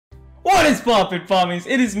What is poppin', pommies?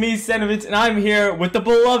 It is me, Sentiments, and I'm here with the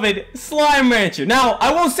beloved Slime Rancher. Now,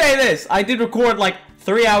 I will say this. I did record like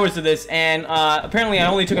 3 hours of this, and apparently I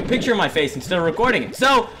only took a picture of my face instead of recording it.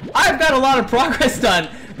 So, I've got a lot of progress done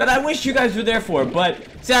that I wish you guys were there for, but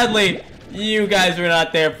sadly, you guys were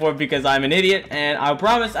not there for because I'm an idiot, and I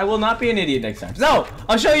promise I will not be an idiot next time. So,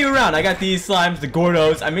 I'll show you around. I got these slimes, the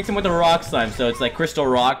Gordos. I mix them with the rock slime, so it's like crystal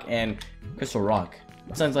rock and crystal rock.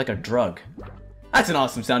 It sounds like a drug. That's an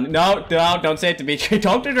awesome sound. No, don't say it to me.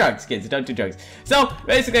 Don't do drugs, kids. Don't do drugs. So,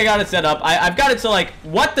 basically, I got it set up. I've got it so, like,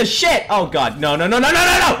 what the shit? Oh, God. No.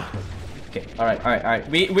 Okay, alright.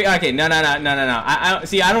 Okay, no.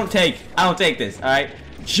 See, I don't take this, alright?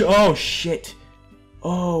 Oh, shit.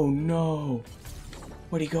 Oh, no.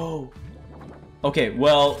 Where'd he go? Okay,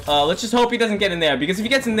 well, let's just hope he doesn't get in there, because if he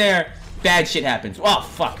gets in there, bad shit happens. Oh,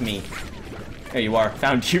 fuck me. There you are.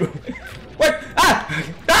 Found you. What? Ah!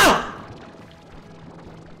 No!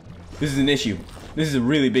 This is an issue. This is a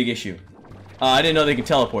really big issue. I didn't know they could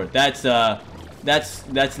teleport. That's not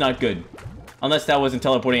good. Unless that wasn't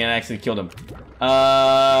teleporting and I actually killed him.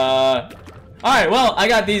 Alright, well, I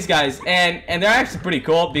got these guys, and they're actually pretty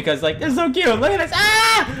cool because, like, they're so cute. Look at this.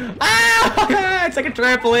 Ah! Ah! It's like a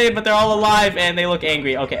trampoline, but they're all alive and they look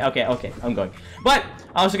angry. Okay, I'm going. But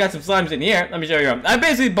I also got some slimes in here. Let me show you around. I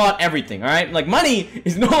basically bought everything, alright? Like, money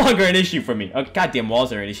is no longer an issue for me. Okay, goddamn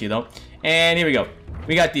walls are an issue, though. And here we go.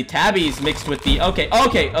 We got the tabbies mixed with the, okay,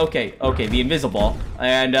 the invisible.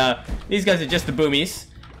 And, these guys are just the boomies.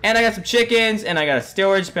 And I got some chickens, and I got a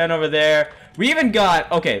storage pen over there. We even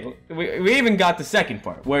got, okay, we even got the second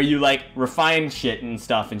part, where you, like, refine shit and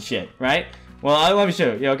stuff and shit, right? Well, let me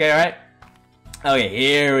show you, okay, alright? Okay,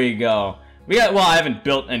 here we go. We got, well, I haven't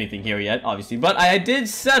built anything here yet, obviously, but I did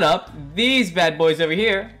set up these bad boys over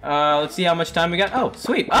here. Let's see how much time we got. Oh,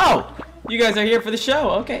 sweet. Oh, you guys are here for the show.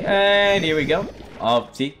 Okay, and here we go. Oh,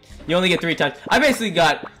 see? You only get 3 times. I basically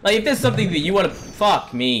got, like, if there's something that you want to,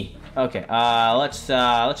 fuck me. Okay, let's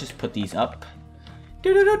just put these up.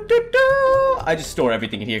 I just store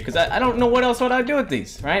everything in here, because I don't know what else would I do with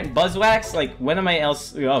these, right? Buzzwax, like, when am I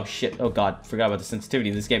else, oh, shit, oh, God, forgot about the sensitivity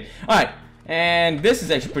of this game. Alright, and this is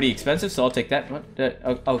actually pretty expensive, so I'll take that. What?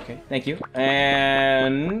 Okay, thank you.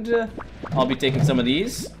 And I'll be taking some of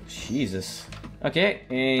these. Jesus. Okay,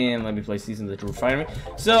 and let me place these in the refinery.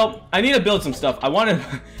 So, I need to build some stuff. I want to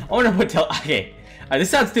put, okay, this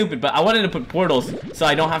sounds stupid, but I wanted to put portals so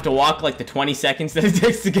I don't have to walk like the 20 seconds that it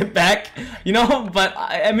takes to get back, you know? But,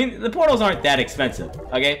 I mean, the portals aren't that expensive,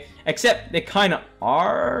 okay? Except they kind of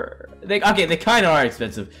are, they kind of are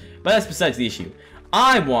expensive, but that's besides the issue.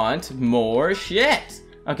 I want more shit.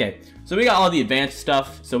 Okay, so we got all the advanced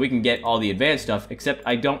stuff, so we can get all the advanced stuff, except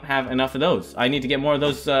I don't have enough of those. I need to get more of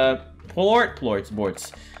those, boards.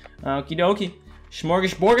 Okie dokie.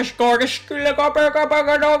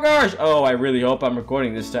 Oh, I really hope I'm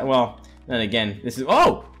recording this time. Well, then again, this is,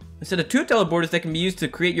 oh! Instead of 2 teleporters that can be used to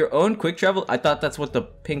create your own quick travel, I thought that's what the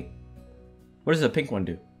pink, what does the pink one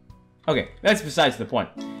do? Okay, that's besides the point.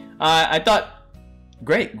 I thought,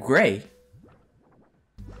 gray?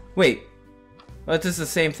 Wait, well, it's just the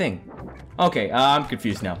same thing. Okay, I'm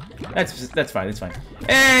confused now. That's fine.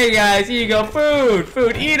 Hey guys, here you go,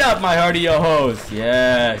 food, eat up my hearty yo-hos.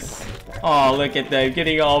 Yes. Oh, look at them,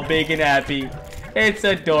 getting all big and happy. It's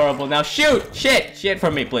adorable. Now shoot, shit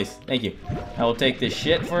from me, please. Thank you. I will take this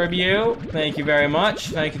shit from you. Thank you very much.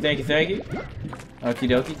 Thank you. Okie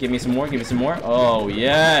dokie, give me some more. Oh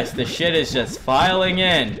yes, the shit is just filing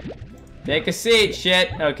in. Take a seat,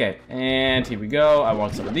 shit. Okay, and here we go. I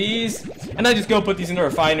want some of these. And I just go put these in the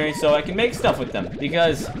refinery so I can make stuff with them.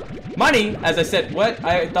 Because money, as I said, what?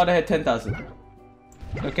 I thought I had 10,000.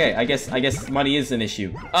 Okay, I guess money is an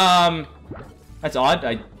issue. That's odd.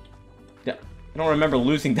 I don't remember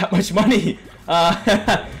losing that much money.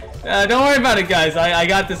 Don't worry about it, guys. I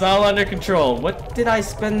got this all under control. What did I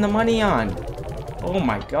spend the money on? Oh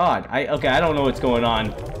my god. Okay, I don't know what's going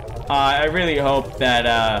on. I really hope that,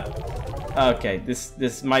 okay,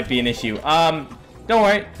 this might be an issue. Don't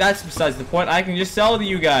worry, that's besides the point. I can just sell to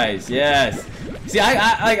you guys. Yes. See,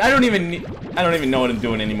 I don't even know what I'm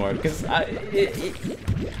doing anymore because I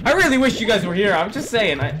really wish you guys were here. I'm just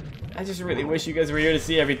saying, I just really wish you guys were here to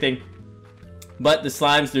see everything. But the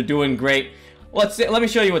slimes, they're doing great. Let me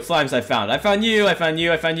show you what slimes I found. I found you. I haven't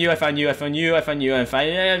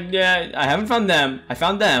found them. I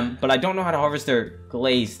found them, but I don't know how to harvest their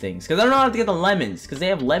glaze things. Because I don't know how to get the lemons. Because they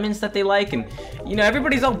have lemons that they like. And, you know,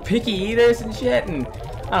 everybody's all picky eaters and shit. And, I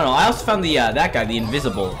don't know. I also found the, that guy, the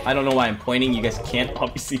invisible. I don't know why I'm pointing. You guys can't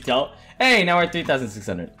obviously tell. Hey, now we're at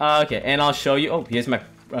 3,600. Okay, and I'll show you. Oh, here's my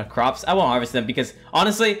crops. I won't harvest them because,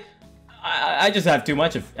 honestly, I just have too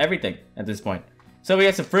much of everything at this point. So we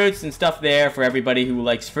got some fruits and stuff there for everybody who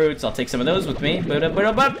likes fruits. I'll take some of those with me. Okay.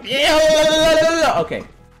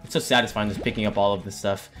 It's so satisfying just picking up all of this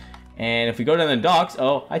stuff. And if we go down the docks...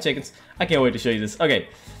 Oh, hi chickens. I can't wait to show you this. Okay.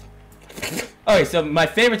 Okay, so my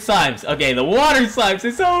favorite slimes. Okay, the water slimes.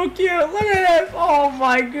 They're so cute. Look at them. Oh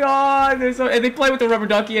my god. They're so... And they play with the rubber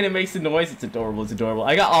ducky and it makes the noise. It's adorable. It's adorable.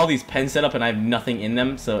 I got all these pens set up and I have nothing in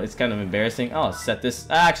them, so it's kind of embarrassing. Oh, I'll set this...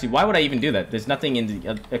 Actually, why would I even do that? There's nothing in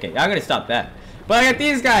the... Okay, I'm gonna stop that. But I got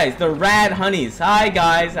these guys, the rad honeys. Hi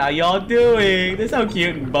guys, how y'all doing? They're so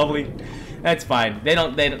cute and bubbly. That's fine. They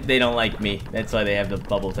don't like me. That's why they have the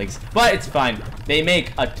bubble things. But it's fine. They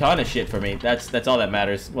make a ton of shit for me. That's all that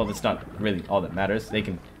matters. Well, that's not really all that matters. They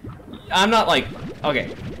can. I'm not like.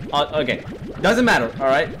 Okay. Okay. Doesn't matter. All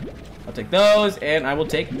right. I'll take those, and I will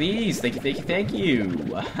take these. Thank you. Thank you. Thank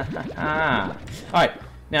you. All right.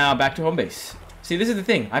 Now back to home base. See, this is the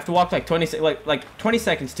thing. I have to walk like 20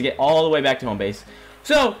 seconds to get all the way back to home base.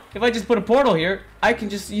 So if I just put a portal here, I can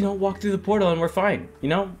just walk through the portal and we're fine.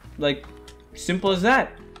 Like. Simple as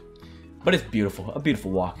that. But it's beautiful. A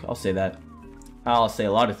beautiful walk. I'll say that. I'll say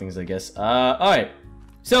a lot of things, I guess. Alright.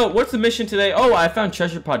 So, what's the mission today? Oh, I found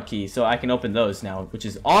treasure pod keys, so I can open those now, which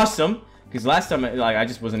is awesome. Because last time, I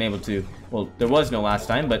just wasn't able to. Well, there was no last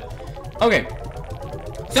time, but... Okay.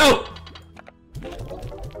 So!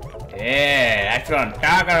 Yeah, that's what I'm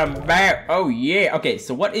talking about. Oh, yeah. Okay,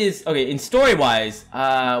 so what is... Okay, in story-wise,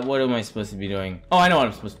 what am I supposed to be doing? Oh, I know what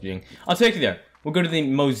I'm supposed to be doing. I'll take you there. We'll go to the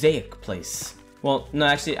mosaic place. Well, no,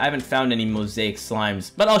 actually, I haven't found any mosaic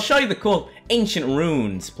slimes. But I'll show you the cool ancient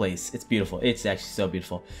ruins place. It's beautiful. It's actually so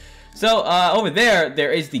beautiful. So, over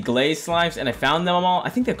there is the glazed slimes, and I found them all. I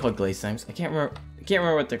think they're called glazed slimes. I can't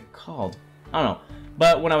remember what they're called. I don't know.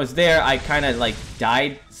 But when I was there, I kind of, like,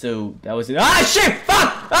 died. So, that was it. Ah, shit!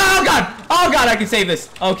 Fuck! Oh, God! Oh, God, I can save this.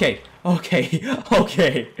 Okay. Okay.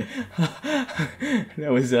 Okay.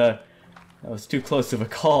 That was too close of a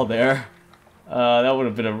call there. That would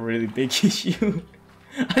have been a really big issue.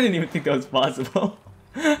 I didn't even think that was possible.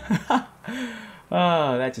 Oh,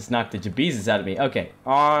 that just knocked the jabeezes out of me. Okay,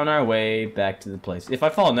 on our way back to the place. If I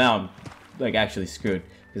fall now, I'm like actually screwed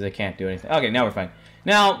because I can't do anything. Okay, now we're fine.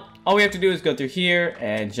 Now, all we have to do is go through here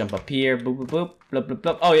and jump up here. Boop, boop, boop, blub, blub,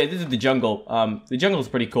 blub. Oh yeah, this is the jungle. The jungle is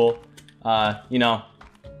pretty cool.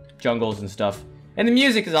 Jungles and stuff. And the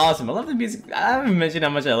music is awesome. I love the music. I haven't mentioned how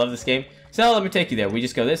much I love this game. So let me take you there. We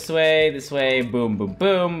just go this way, boom, boom,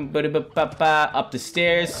 boom, up the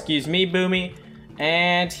stairs. Excuse me, Boomy.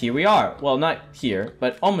 And here we are. Well, not here,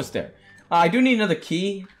 but almost there. I do need another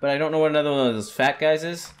key, but I don't know what another one of those fat guys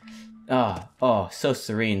is. Oh, so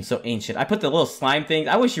serene, so ancient. I put the little slime things.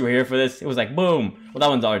 I wish you were here for this. It was like boom. Well, that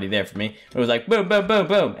one's already there for me. It was like boom, boom, boom,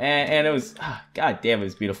 boom, and it was god damn, it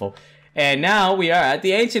was beautiful. And now we are at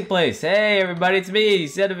the ancient place. Hey, everybody, it's me,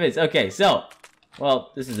 Sedivitz. Okay, so.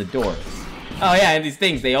 Well, this is a door. Oh yeah, and these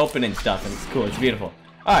things, they open and stuff, and it's cool, it's beautiful.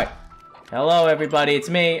 Alright. Hello everybody, it's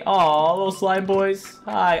me. Aw, little slime boys.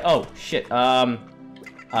 Hi. Oh, shit. Does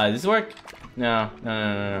this work? No.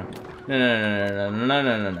 No.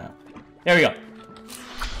 There we go.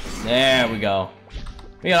 There we go.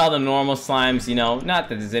 We got all the normal slimes, not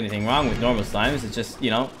that there's anything wrong with normal slimes, it's just,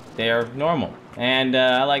 they're normal. And,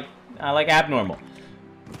 I like abnormal.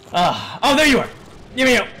 Oh, there you are! Give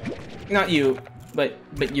me you! Not you. But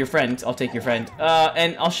your friend, I'll take your friend.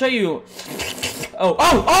 And I'll show you.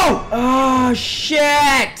 Oh, shit!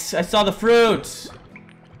 I saw the fruit.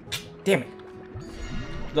 Damn it.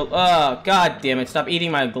 God damn it. Stop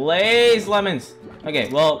eating my glazed lemons. Okay,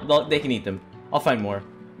 well, they can eat them. I'll find more.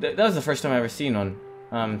 That was the first time I ever seen one.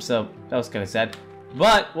 So that was kind of sad.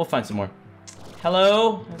 But we'll find some more.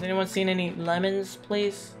 Hello? Has anyone seen any lemons,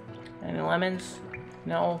 please? Any lemons?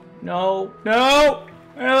 No. Hey,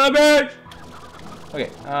 lemons! Okay,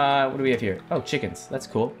 what do we have here? Oh, chickens. That's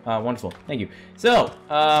cool. Wonderful. Thank you. So,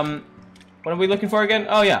 what are we looking for again?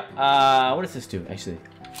 Oh, yeah. What does this do, actually?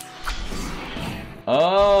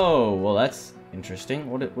 Oh, well, that's interesting.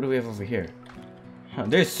 What do we have over here? Huh,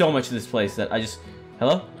 there's so much of this place that I just...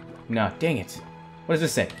 Hello? No, dang it. What does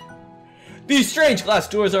this say? These strange glass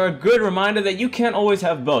doors are a good reminder that you can't always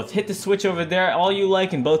have both. Hit the switch over there all you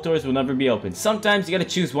like and both doors will never be open. Sometimes you gotta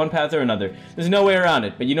choose one path or another. There's no way around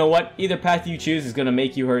it, but you know what? Either path you choose is gonna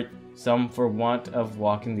make you hurt some for want of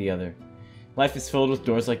walking the other. Life is filled with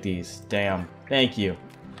doors like these. Damn. Thank you.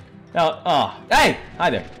 Hey! Hi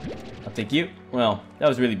there. I'll take you. Well, that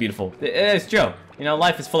was really beautiful. It's true.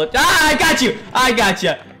 Life is full of... I got you! I got you!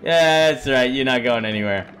 Yeah, that's right. You're not going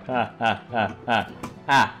anywhere.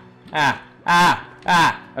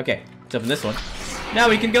 Okay, let's open this one. Now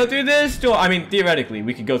we can go through this door. I mean, theoretically,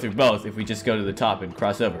 we could go through both if we just go to the top and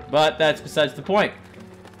cross over. But that's besides the point.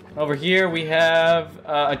 Over here we have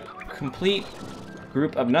a complete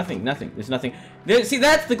group of nothing. There's nothing. See,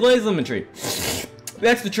 that's the glazed lemon tree.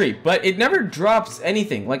 That's the tree, but it never drops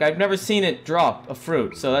anything. Like, I've never seen it drop a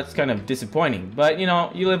fruit, so that's kind of disappointing. But, you know,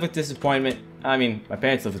 you live with disappointment. I mean, my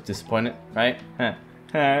parents live with disappointment, right?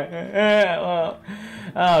 Well,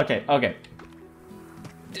 okay.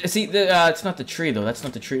 See, it's not the tree, though. That's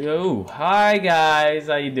not the tree. Oh, hi, guys.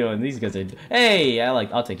 How you doing? These guys are... Hey,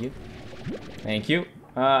 I'll take you. Thank you.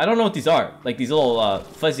 I don't know what these are. Like, these little,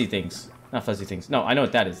 fuzzy things. Not fuzzy things. No, I know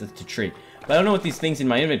what that is. That's the tree. But I don't know what these things in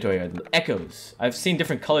my inventory are. Echoes. I've seen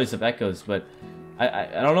different colors of echoes, but I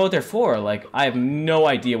don't know what they're for. Like, I have no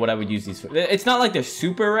idea what I would use these for. It's not like they're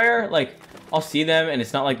super rare. Like, I'll see them, and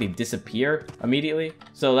it's not like they disappear immediately.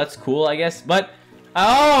 So that's cool, I guess. But,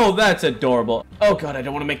 oh, that's adorable. Oh, God, I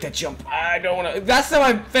don't want to make that jump. I don't want to. That's how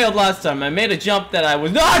I failed last time. I made a jump that I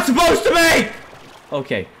was not supposed to make!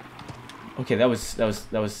 Okay. Okay, that was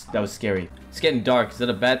scary. It's getting dark. Is that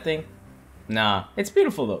a bad thing? Nah, it's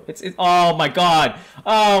beautiful though. It's oh my god.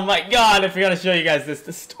 Oh my god, I forgot to show you guys this.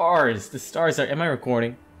 The stars are, am I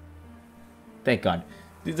recording? Thank God.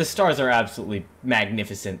 The stars are absolutely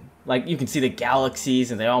magnificent. Like, you can see the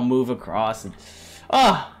galaxies and they all move across and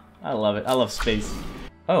oh, I love it. I love space.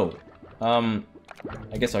 Oh, I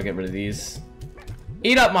guess I'll get rid of these.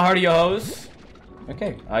 Eat up, my hearty yo-hos.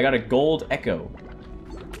 Okay, I got a gold echo.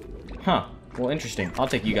 Huh, well, interesting. I'll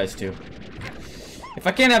take you guys too. If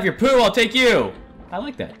I can't have your poo, I'll take you! I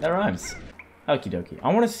like that. That rhymes. Okie dokie.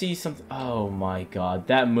 I want to see something. Oh my god.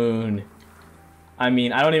 That moon. I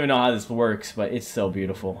mean, I don't even know how this works, but it's so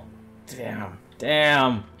beautiful. Damn.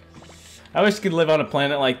 Damn. I wish I could live on a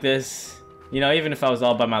planet like this. You know, even if I was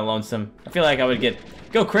all by my lonesome. I feel like I would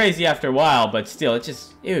go crazy after a while, but still, it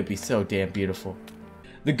would be so damn beautiful.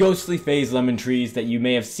 The ghostly phase lemon trees that you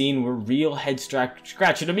may have seen were real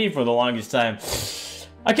head-scratcher to me for the longest time.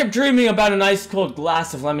 I kept dreaming about an ice-cold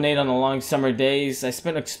glass of lemonade on the long summer days. I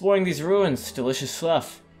spent exploring these ruins. Delicious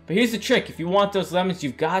stuff. But here's the trick. If you want those lemons,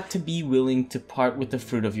 you've got to be willing to part with the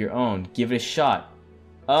fruit of your own. Give it a shot.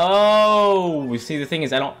 Oh, see, the thing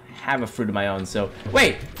is, I don't have a fruit of my own, so...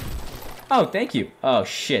 Wait! Oh, thank you. Oh,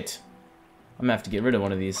 shit. I'm gonna have to get rid of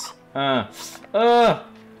one of these. Ooh!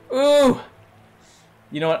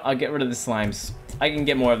 You know what? I'll get rid of the slimes. I can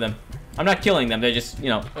get more of them. I'm not killing them, they're just, you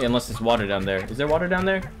know, unless there's water down there. Is there water down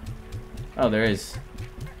there? Oh, there is.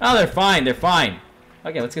 Oh, they're fine, they're fine.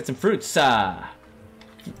 Okay, let's get some fruits. Fruta.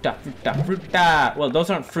 Well, those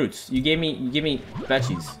aren't fruits. You gave me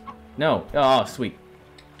veggies. No. Oh, sweet.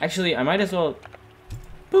 Actually, I might as well...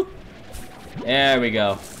 Boop. There we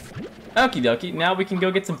go. Okie dokie, now we can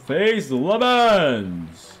go get some phase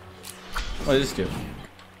lemons. What does this do?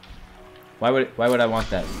 Why would I want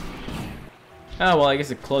that? Oh, well, I guess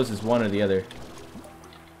it closes one or the other.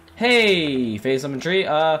 Hey, phase lemon tree,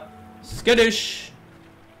 skadoosh.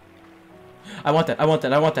 I want that, I want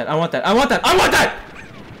that, I want that, I want that, I want that, I want that!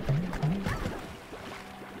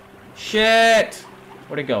 Shit!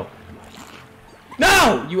 Where'd it go?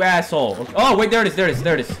 No! You asshole! Oh, wait, there it is, there it is,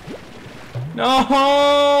 there it is. No!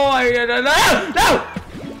 No!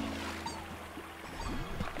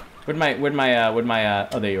 Where'd my,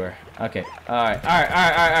 oh, there you are. Okay,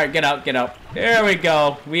 alright, get out. There we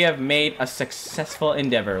go. We have made a successful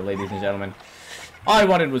endeavor, ladies and gentlemen. All I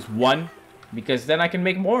wanted was one, because then I can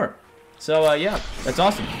make more. So, yeah, that's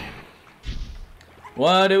awesome.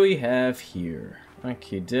 What do we have here?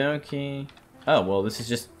 Okie dokie. Oh, well, this is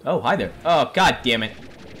just, oh, hi there. Oh, god damn it.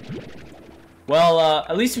 Well,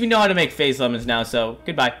 at least we know how to make phase lemons now, so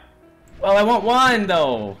goodbye. Well, I want one,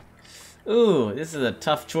 though. Ooh, this is a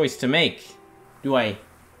tough choice to make. Do I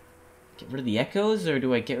get rid of the echoes, or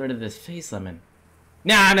do I get rid of this phase lemon?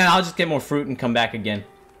 Nah, I'll just get more fruit and come back again.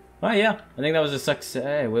 Oh, yeah, I think that was a success.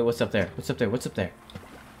 Hey, wait, what's up there? What's up there? What's up there?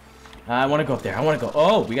 I want to go up there. I want to go.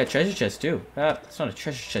 Oh, we got treasure chest, too. It's not a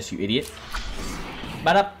treasure chest, you idiot.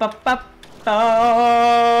 Ba-da-ba-ba-ba.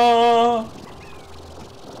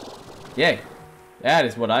 Yay. That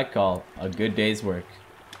is what I call a good day's work.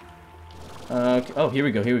 Okay. Oh, here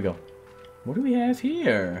we go, here we go. What do we have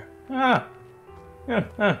here?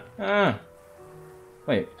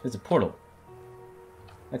 Wait, there's a portal.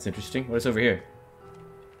 That's interesting. What's over here?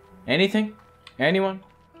 Anything? Anyone?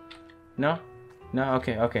 No? No?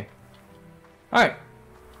 Okay, okay. Alright.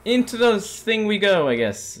 Into this thing we go, I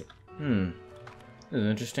guess. This is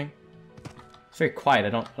interesting. It's very quiet. I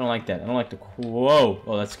don't like that. I don't like the... Whoa!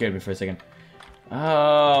 Oh, that scared me for a second.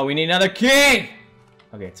 Oh, we need another key!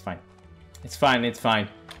 Okay, it's fine. It's fine, it's fine.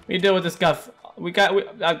 We deal with this guff.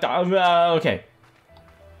 Okay.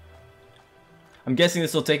 I'm guessing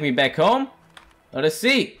this will take me back home. Let us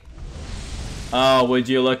see. Oh, would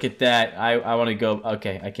you look at that? I want to go.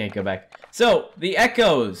 Okay, I can't go back. So, the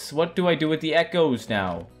echoes. What do I do with the echoes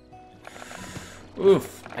now?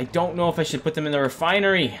 Oof. I don't know if I should put them in the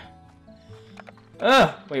refinery.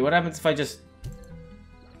 Wait, what happens if I just...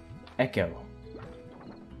 Echo?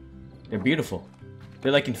 They're beautiful.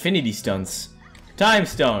 They're like infinity stones. Time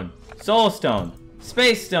stone. Soul stone.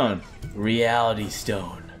 Space stone. Reality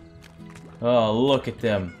stone. Oh, look at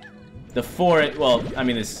them. The 4... Well, I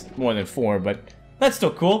mean, it's more than 4, but that's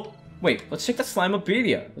still cool. Wait, let's check the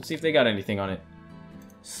Slimepedia. Let's see if they got anything on it.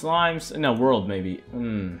 Slimes... No, world, maybe.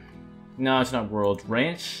 No, it's not world.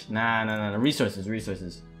 Ranch? Nah.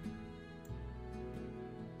 Resources.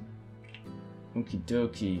 Okie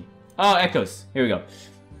dokie. Oh, echoes. Here we go.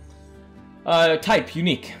 Type,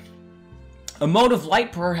 unique. A mode of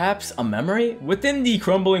light, perhaps a memory? Within the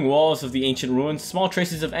crumbling walls of the ancient ruins, small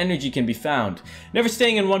traces of energy can be found. Never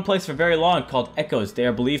staying in one place for very long, called echoes, they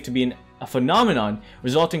are believed to be a phenomenon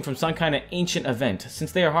resulting from some kind of ancient event.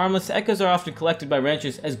 Since they are harmless, echoes are often collected by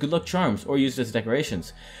ranchers as good luck charms or used as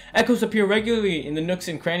decorations. Echoes appear regularly in the nooks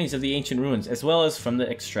and crannies of the ancient ruins, as well as from the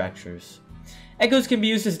extractors. Echoes can be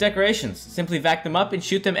used as decorations. Simply vac them up and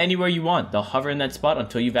shoot them anywhere you want. They'll hover in that spot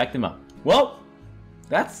until you vac them up. Well,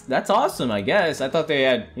 that's awesome, I guess. I thought they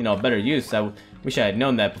had, you know, better use. I wish I had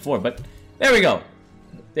known that before, but there we go.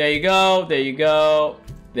 There you go, there you go,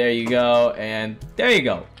 there you go, and there you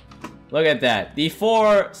go. Look at that. The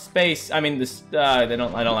 4 space, I mean, this, I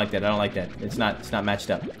don't like that. It's not matched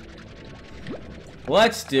up.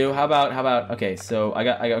 Let's do, how about, okay, so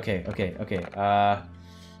okay.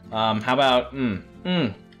 How about,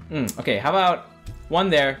 okay, how about one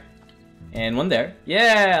there and one there?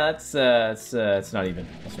 Yeah, that's not even.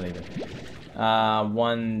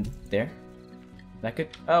 One there. That could,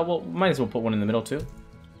 well, might as well put one in the middle too.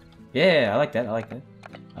 Yeah, I like that.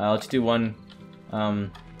 Let's do one,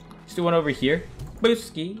 let's do one over here.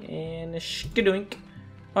 Booski and a shkadoink.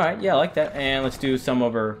 Alright, yeah, I like that. And let's do some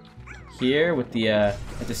over here with the,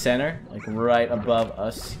 at the center, like right above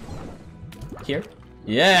us here.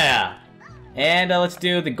 Yeah! And let's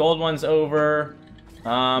do the gold ones over,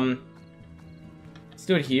 let's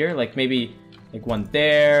do it here, like maybe, like one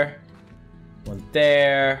there,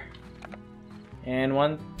 and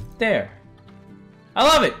one there. I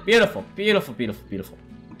love it! Beautiful.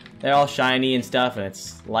 They're all shiny and stuff, and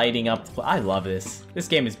it's lighting up. I love this. This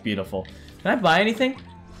game is beautiful. Can I buy anything?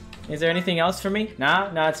 Is there anything else for me?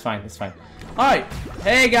 Nah, it's fine. Alright.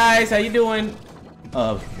 Hey guys, how you doing?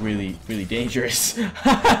 Really dangerous.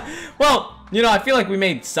 Well, you know, I feel like we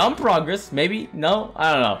made some progress. Maybe? No?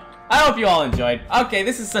 I don't know. I hope you all enjoyed. Okay,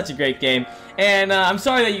 this is such a great game. And I'm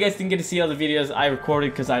sorry that you guys didn't get to see all the videos I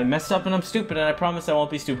recorded because I messed up and I'm stupid. And I promise I won't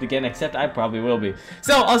be stupid again, except I probably will be.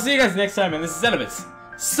 So, I'll see you guys next time. And this is Xenobits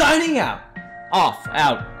signing out.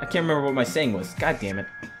 Out. I can't remember what my saying was. God damn it.